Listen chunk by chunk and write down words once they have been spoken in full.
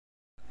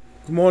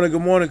Good morning,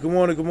 good morning, good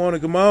morning, good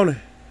morning, good morning.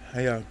 How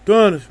y'all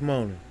doing this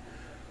morning?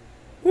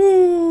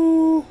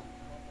 Woo!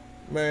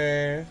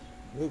 Man,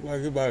 look like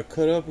it's about to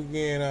cut up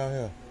again out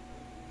here.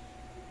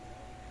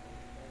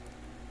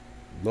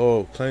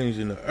 Lord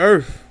cleansing the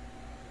earth.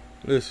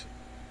 Listen,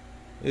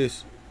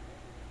 it's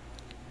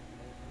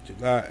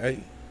July 8th.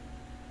 It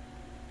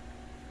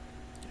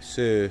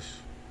says,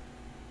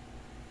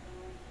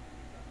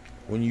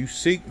 when you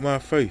seek my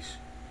face,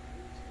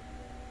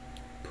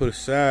 put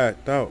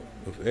aside thought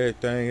of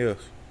everything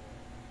else.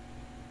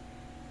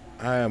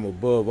 I am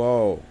above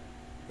all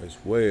as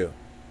well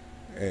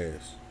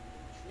as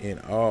in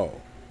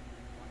all.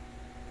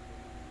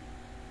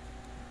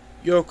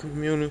 Your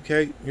communion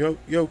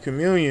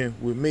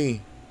with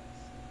me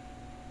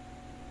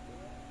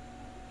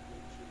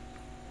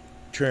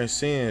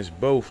transcends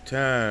both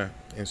time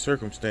and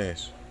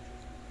circumstance.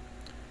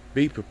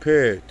 Be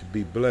prepared to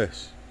be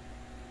blessed,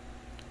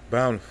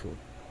 bountiful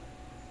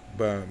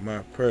by my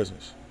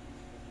presence.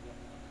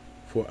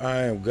 For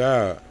I am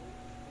God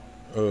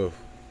of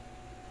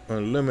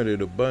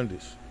unlimited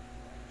abundance.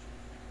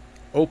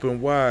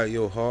 Open wide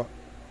your heart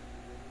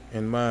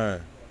and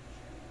mind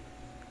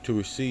to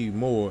receive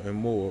more and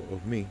more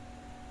of me.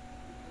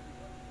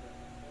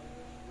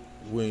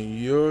 When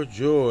your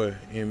joy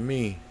in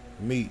me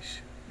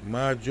meets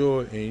my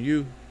joy in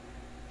you,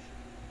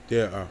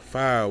 there are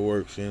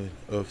fireworks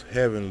of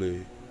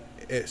heavenly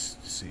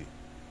ecstasy.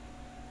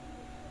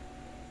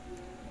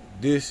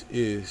 This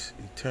is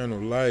eternal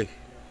life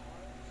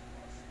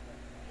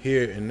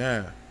here and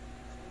now,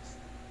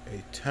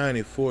 a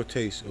tiny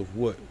foretaste of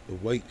what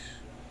awaits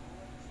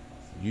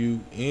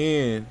you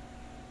in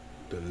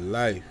the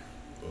life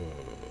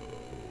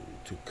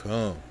to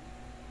come.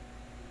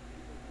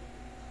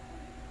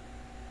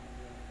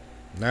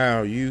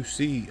 Now you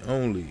see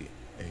only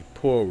a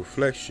poor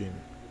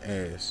reflection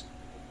as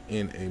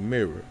in a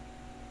mirror.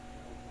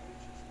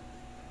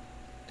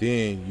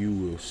 Then you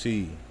will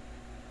see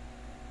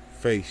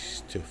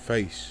face to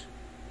face.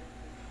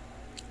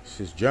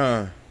 This is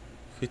John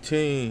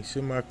 15,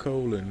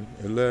 semicolon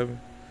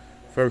 11.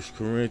 1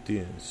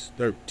 Corinthians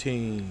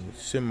 13,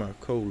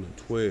 semicolon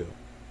 12.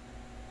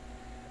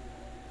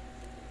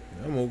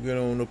 I'm going to get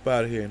on up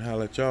out of here and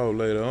holler at y'all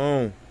later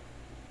on.